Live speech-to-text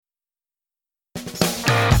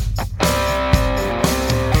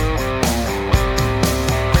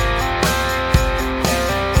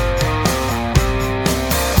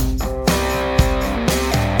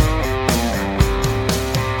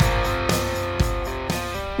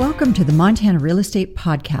Welcome to the Montana Real Estate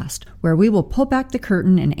Podcast, where we will pull back the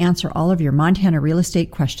curtain and answer all of your Montana real estate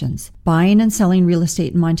questions. Buying and selling real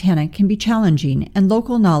estate in Montana can be challenging, and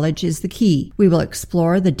local knowledge is the key. We will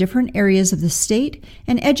explore the different areas of the state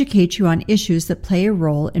and educate you on issues that play a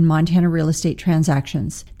role in Montana real estate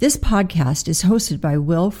transactions. This podcast is hosted by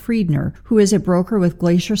Will Friedner, who is a broker with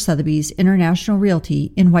Glacier Sotheby's International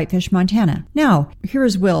Realty in Whitefish, Montana. Now, here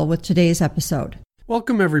is Will with today's episode.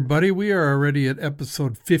 Welcome, everybody. We are already at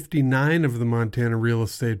episode 59 of the Montana Real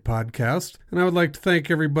Estate Podcast, and I would like to thank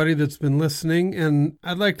everybody that's been listening, and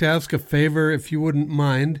I'd like to ask a favor, if you wouldn't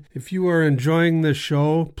mind. If you are enjoying this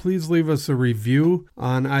show, please leave us a review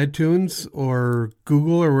on iTunes or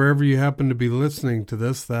Google or wherever you happen to be listening to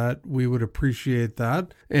this. That we would appreciate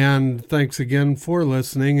that. And thanks again for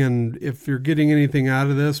listening, and if you're getting anything out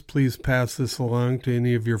of this, please pass this along to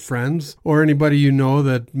any of your friends or anybody you know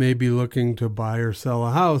that may be looking to buy or sell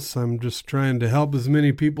a house. I'm just trying to help as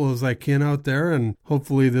many people as I can out there, and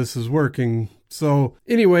hopefully this is working. So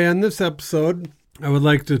anyway, on this episode, I would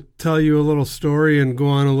like to tell you a little story and go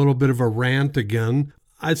on a little bit of a rant again.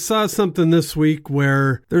 I saw something this week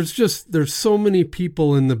where there's so many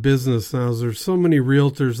people in the business now. There's so many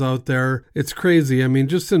realtors out there. It's crazy. I mean,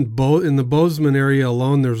 just in the Bozeman area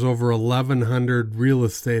alone, there's over 1,100 real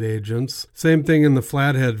estate agents. Same thing in the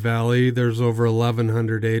Flathead Valley. There's over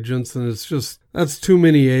 1,100 agents, and that's too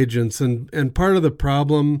many agents. And part of the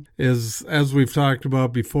problem is, as we've talked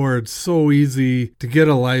about before, it's so easy to get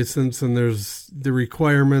a license, and the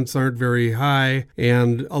requirements aren't very high.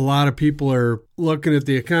 And a lot of people are looking at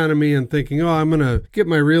the economy and thinking, oh, I'm going to get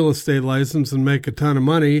my real estate license and make a ton of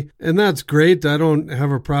money. And that's great. I don't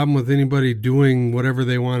have a problem with anybody doing whatever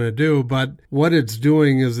they want to do. But what it's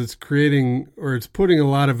doing is it's putting a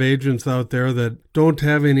lot of agents out there that don't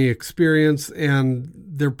have any experience, and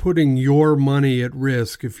they're putting your money at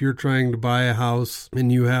risk if you're trying to buy a house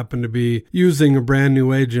and you happen to be using a brand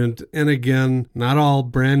new agent. And again, not all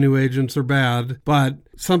brand new agents are bad, but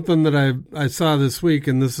something that I saw this week,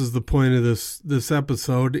 and this is the point of this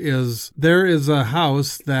episode, is there is a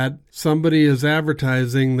house that somebody is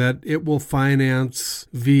advertising that it will finance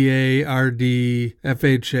VA, RD,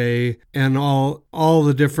 FHA, and all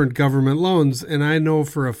the different government loans. And I know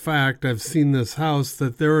for a fact, I've seen this house,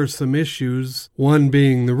 that there are some issues, one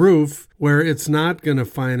being the roof, where it's not going to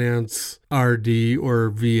finance RD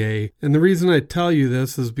or VA. And the reason I tell you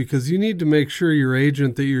this is because you need to make sure your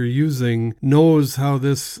agent that you're using knows how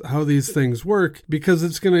these things work, because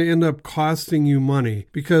it's going to end up costing you money.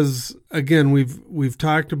 Because again, we've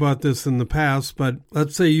talked about this in the past, but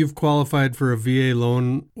let's say you've qualified for a VA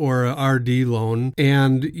loan or a RD loan,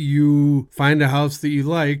 and you find a house that you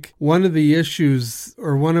like. One of the issues,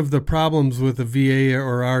 or one of the problems with a VA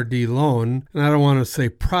or RD loan, and I don't want to say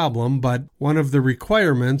problem, but one of the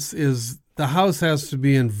requirements is the house has to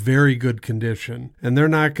be in very good condition, and they're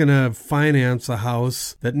not going to finance a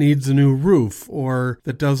house that needs a new roof or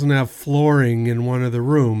that doesn't have flooring in one of the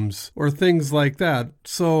rooms or things like that.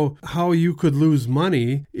 So how you could lose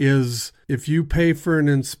money is if you pay for an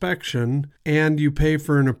inspection and you pay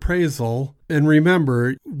for an appraisal. And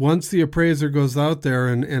remember, once the appraiser goes out there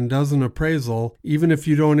and does an appraisal, even if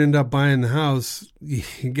you don't end up buying the house,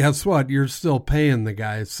 guess what? You're still paying the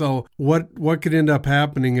guy. So what could end up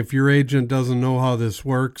happening if your agent doesn't know how this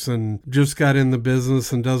works and just got in the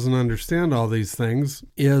business and doesn't understand all these things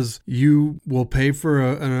is you will pay for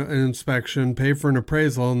an inspection, pay for an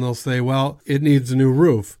appraisal, and they'll say, well, it needs a new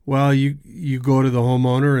roof. Well, you go to the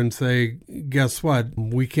homeowner and say, guess what?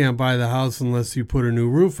 We can't buy the house unless you put a new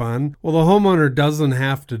roof on. Well, the homeowner doesn't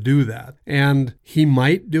have to do that. And he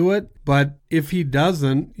might do it, but if he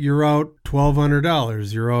doesn't, you're out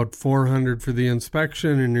 $1,200. You're out $400 for the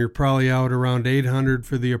inspection, and you're probably out around $800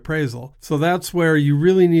 for the appraisal. So that's where you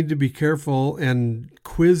really need to be careful and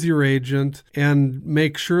quiz your agent and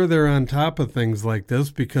make sure they're on top of things like this,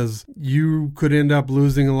 because you could end up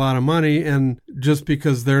losing a lot of money, and just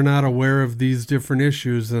because they're not aware of these different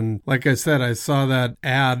issues. And like I said, I saw that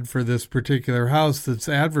ad for this particular house that's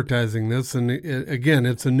advertising this, and again,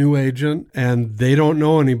 it's a new agent and they don't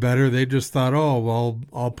know any better. They just thought, oh, well,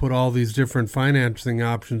 I'll put all these different financing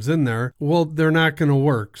options in there. Well, they're not going to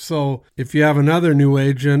work. So if you have another new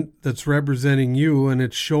agent that's representing you and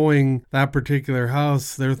it's showing that particular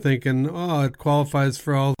house, they're thinking, oh, it qualifies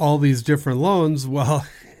for all these different loans. Well,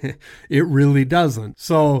 it really doesn't.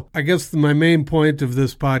 So I guess my main point of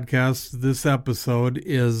this podcast, this episode,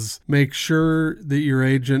 is make sure that your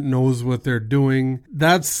agent knows what they're doing.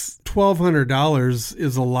 That's $1,200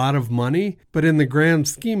 is a lot of money, but in the grand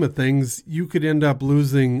scheme of things, you could end up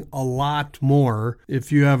losing a lot more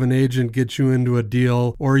if you have an agent get you into a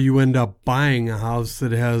deal, or you end up buying a house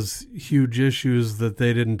that has huge issues that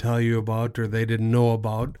they didn't tell you about, or they didn't know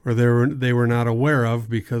about, or they were not aware of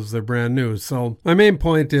because they're brand new. So my main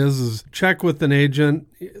point is check with an agent.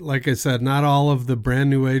 Like I said, not all of the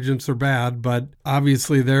brand new agents are bad, but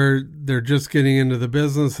obviously they're just getting into the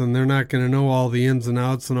business and they're not going to know all the ins and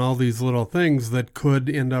outs and all these little things that could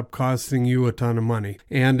end up costing you a ton of money.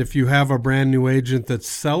 And if you have a brand new agent that's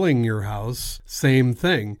selling your house, same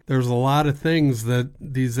thing. There's a lot of things that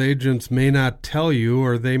these agents may not tell you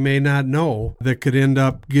or they may not know that could end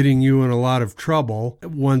up getting you in a lot of trouble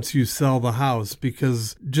once you sell the house,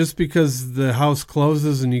 because just because the house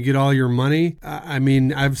closes and you get all your money, I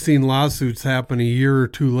mean, I've seen lawsuits happen a year or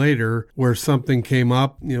two later where something came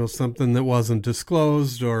up, something that wasn't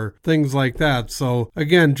disclosed or things like that. So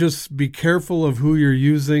again, just be careful of who you're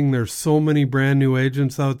using. There's so many brand new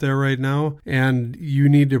agents out there right now, and you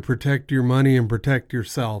need to protect your money and protect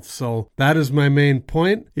yourself. So that is my main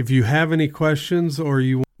point. If you have any questions or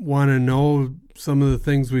you want to know some of the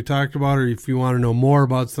things we talked about, or if you want to know more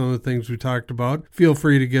about some of the things we talked about, feel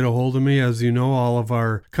free to get a hold of me. As you know, all of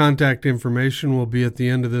our contact information will be at the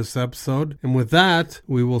end of this episode. And with that,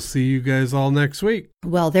 we will see you guys all next week.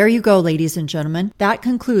 Well, there you go, ladies and gentlemen. That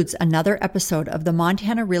concludes another episode of the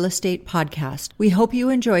Montana Real Estate Podcast. We hope you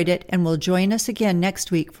enjoyed it and will join us again next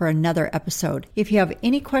week for another episode. If you have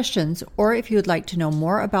any questions or if you would like to know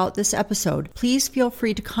more about this episode, please feel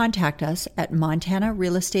free to contact us at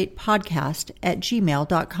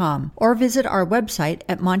montanarealestatepodcast@gmail.com or visit our website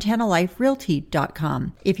at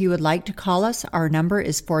montanaliferealty.com. If you would like to call us, our number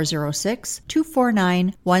is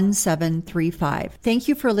 406-249-1735. Thank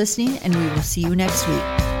you for listening, and we will see you next week.